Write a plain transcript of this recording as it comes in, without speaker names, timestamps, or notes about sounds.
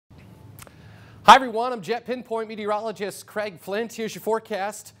Hi everyone, I'm Jet Pinpoint meteorologist Craig Flint. Here's your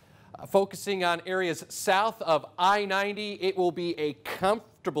forecast. Focusing on areas south of I-90, it will be a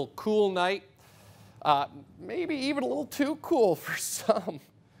comfortable, cool night. Maybe even a little too cool for some.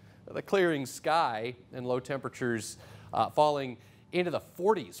 The clearing sky and low temperatures falling into the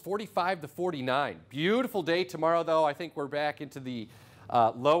 40s, 45 to 49. Beautiful day tomorrow though. I think we're back into the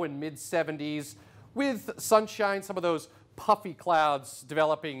low and mid 70s with sunshine, some of those puffy clouds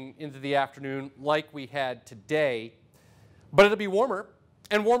developing into the afternoon like we had today. But it'll be warmer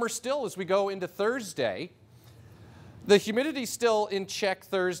and warmer still as we go into Thursday. The humidity still in check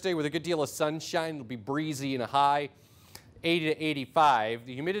Thursday with a good deal of sunshine. It'll be breezy and a high 80 to 85.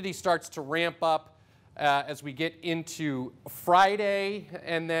 The humidity starts to ramp up as we get into Friday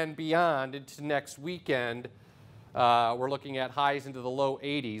and then beyond into next weekend. We're looking at highs into the low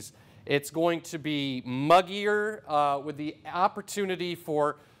 80s. It's going to be muggier with the opportunity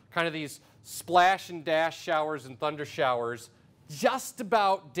for kind of these splash and dash showers and thunder showers just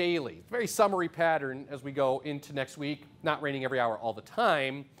about daily. Very summery pattern as we go into next week. Not raining every hour all the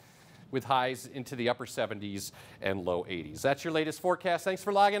time with highs into the upper 70s and low 80s. That's your latest forecast. Thanks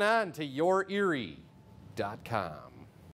for logging on to YourErie.com.